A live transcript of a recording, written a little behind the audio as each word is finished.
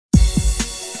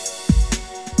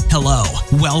Hello,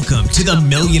 welcome to the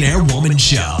Millionaire Woman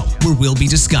Show, where we'll be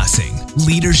discussing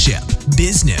leadership,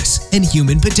 business, and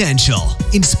human potential,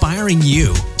 inspiring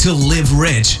you to live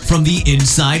rich from the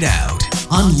inside out.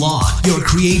 Unlock your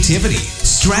creativity,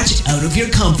 stretch out of your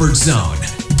comfort zone,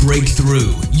 break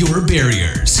through your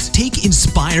barriers, take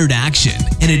inspired action,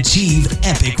 and achieve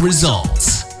epic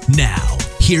results. Now,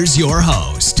 here's your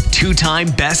host,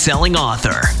 two-time best-selling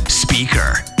author,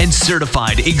 speaker, and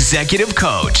certified executive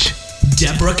coach,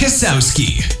 Deborah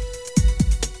Kasowski.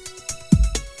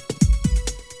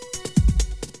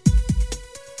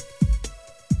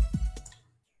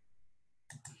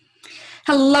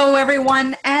 Hello,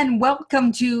 everyone, and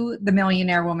welcome to the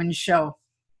Millionaire Woman Show.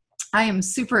 I am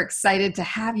super excited to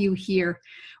have you here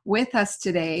with us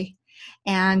today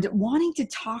and wanting to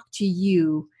talk to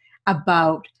you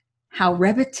about how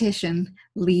repetition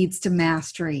leads to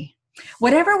mastery.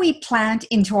 Whatever we plant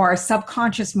into our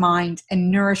subconscious mind and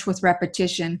nourish with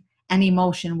repetition and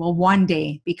emotion will one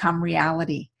day become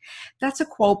reality. That's a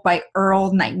quote by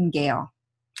Earl Nightingale.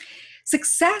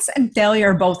 Success and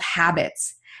failure are both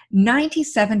habits.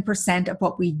 97% of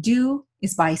what we do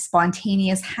is by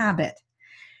spontaneous habit.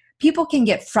 People can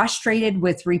get frustrated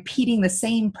with repeating the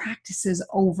same practices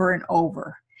over and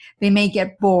over. They may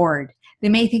get bored. They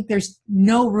may think there's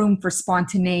no room for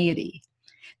spontaneity.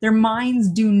 Their minds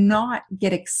do not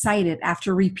get excited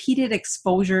after repeated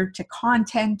exposure to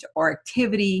content or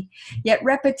activity, yet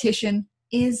repetition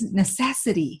is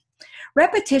necessity.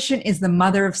 Repetition is the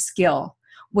mother of skill,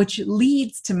 which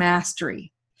leads to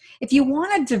mastery. If you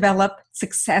want to develop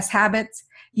success habits,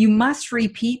 you must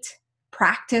repeat,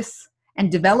 practice,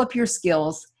 and develop your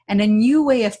skills and a new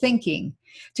way of thinking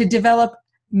to develop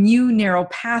new neural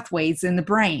pathways in the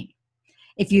brain.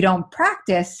 If you don't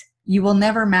practice, you will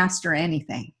never master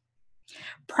anything.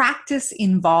 Practice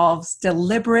involves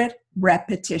deliberate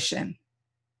repetition.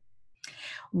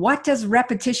 What does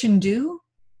repetition do?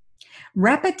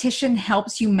 Repetition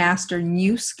helps you master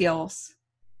new skills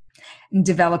and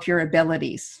develop your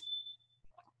abilities.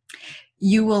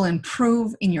 You will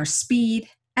improve in your speed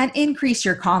and increase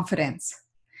your confidence.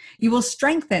 You will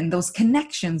strengthen those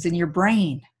connections in your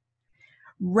brain.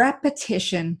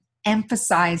 Repetition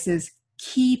emphasizes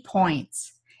key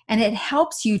points, and it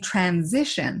helps you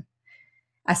transition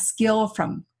a skill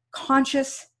from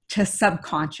conscious to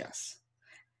subconscious.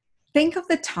 Think of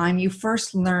the time you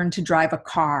first learned to drive a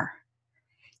car.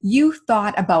 You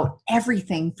thought about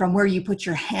everything from where you put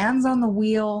your hands on the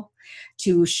wheel,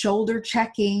 to shoulder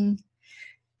checking,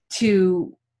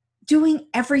 to doing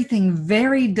everything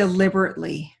very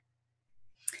deliberately.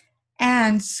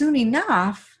 And soon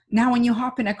enough, now when you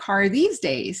hop in a car these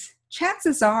days,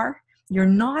 chances are you're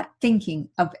not thinking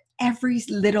of every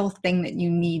little thing that you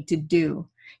need to do.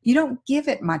 You don't give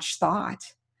it much thought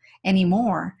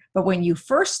anymore. But when you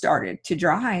first started to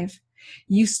drive,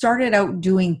 you started out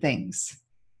doing things.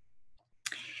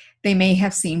 They may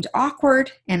have seemed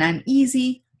awkward and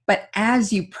uneasy, but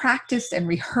as you practiced and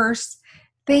rehearsed,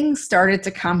 things started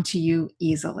to come to you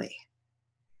easily.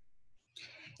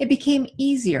 It became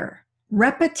easier.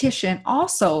 Repetition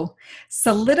also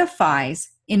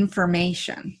solidifies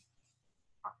information.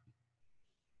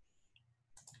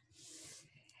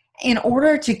 In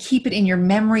order to keep it in your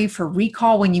memory for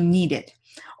recall when you need it.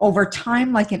 Over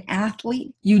time, like an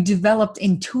athlete, you developed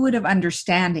intuitive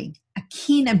understanding, a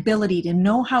keen ability to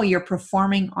know how you're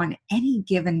performing on any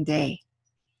given day.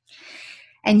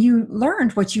 And you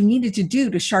learned what you needed to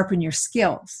do to sharpen your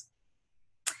skills.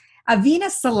 Avina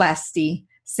Celesti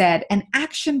said, an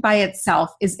action by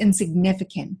itself is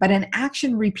insignificant, but an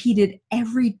action repeated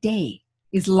every day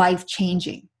is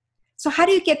life-changing. So how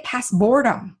do you get past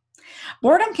boredom?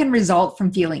 Boredom can result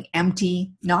from feeling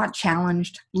empty, not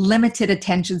challenged, limited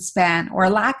attention span, or a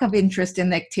lack of interest in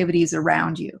the activities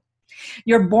around you.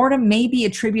 Your boredom may be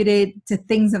attributed to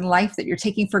things in life that you're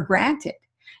taking for granted.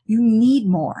 You need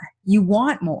more. You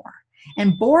want more.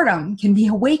 And boredom can be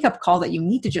a wake-up call that you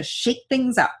need to just shake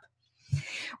things up.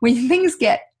 When things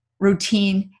get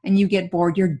routine and you get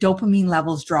bored, your dopamine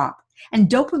levels drop. And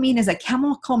dopamine is a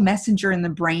chemical messenger in the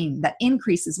brain that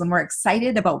increases when we're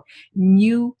excited about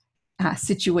new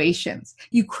situations.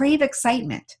 You crave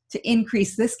excitement to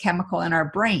increase this chemical in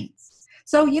our brains.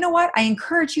 So you know what? I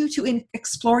encourage you to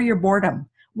explore your boredom.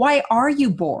 Why are you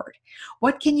bored?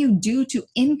 What can you do to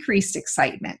increase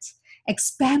excitement?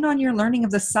 Expand on your learning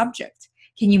of the subject.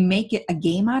 Can you make it a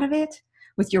game out of it?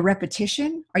 With your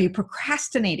repetition? Are you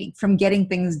procrastinating from getting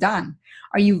things done?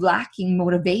 Are you lacking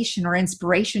motivation or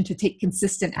inspiration to take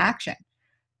consistent action?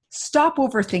 Stop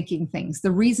overthinking things,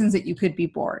 the reasons that you could be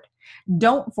bored.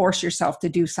 Don't force yourself to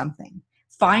do something.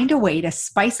 Find a way to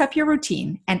spice up your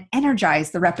routine and energize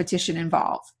the repetition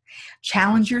involved.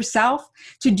 Challenge yourself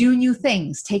to do new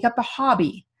things, take up a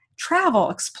hobby, travel,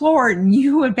 explore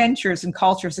new adventures and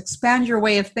cultures, expand your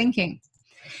way of thinking,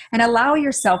 and allow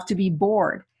yourself to be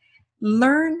bored.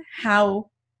 Learn how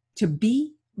to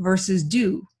be versus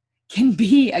do can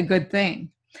be a good thing.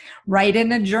 Write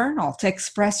in a journal to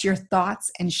express your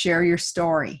thoughts and share your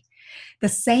story. The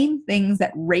same things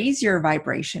that raise your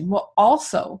vibration will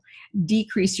also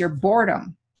decrease your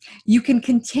boredom. You can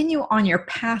continue on your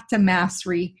path to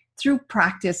mastery through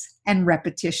practice and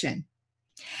repetition.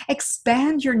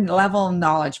 Expand your level of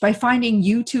knowledge by finding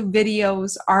YouTube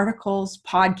videos, articles,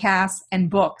 podcasts, and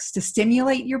books to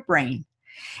stimulate your brain.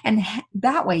 And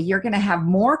that way, you're going to have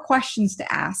more questions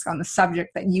to ask on the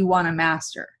subject that you want to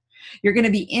master. You're going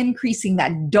to be increasing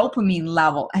that dopamine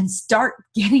level and start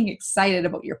getting excited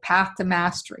about your path to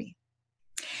mastery.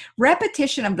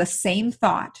 Repetition of the same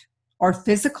thought or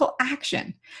physical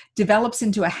action develops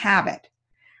into a habit.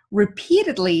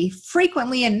 Repeatedly,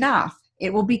 frequently enough,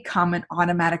 it will become an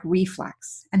automatic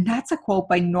reflex. And that's a quote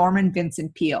by Norman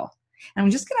Vincent Peale. And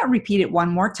I'm just going to repeat it one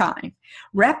more time.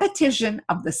 Repetition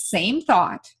of the same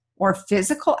thought or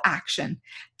physical action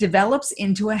develops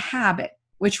into a habit,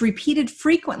 which repeated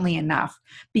frequently enough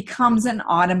becomes an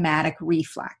automatic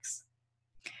reflex.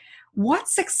 What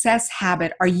success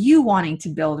habit are you wanting to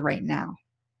build right now?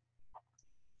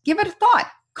 Give it a thought.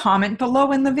 Comment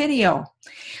below in the video.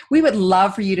 We would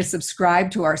love for you to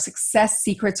subscribe to our Success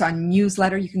Secrets on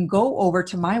newsletter. You can go over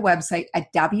to my website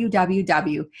at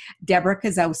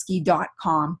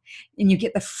www.deborahkozowski.com and you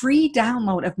get the free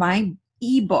download of my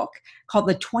ebook called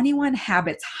The 21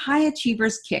 Habits High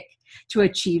Achievers Kick to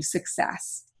Achieve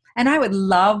Success. And I would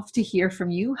love to hear from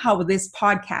you how this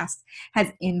podcast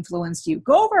has influenced you.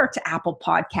 Go over to Apple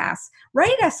Podcasts,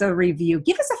 write us a review,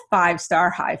 give us a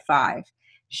 5-star high five.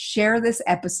 Share this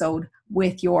episode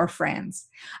with your friends.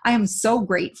 I am so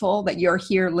grateful that you're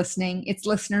here listening. It's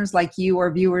listeners like you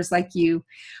or viewers like you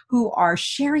who are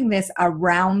sharing this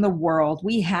around the world.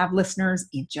 We have listeners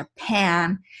in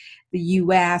Japan, the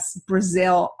US,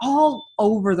 Brazil, all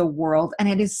over the world, and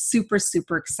it is super,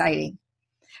 super exciting.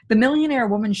 The Millionaire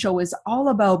Woman Show is all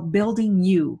about building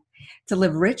you to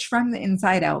live rich from the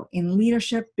inside out in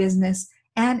leadership, business,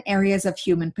 and areas of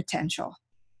human potential.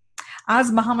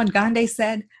 As Mahatma Gandhi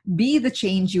said, be the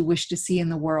change you wish to see in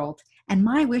the world. And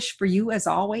my wish for you, as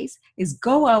always, is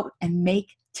go out and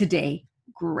make today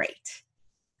great.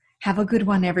 Have a good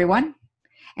one, everyone.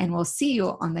 And we'll see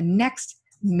you on the next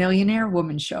Millionaire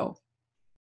Woman Show.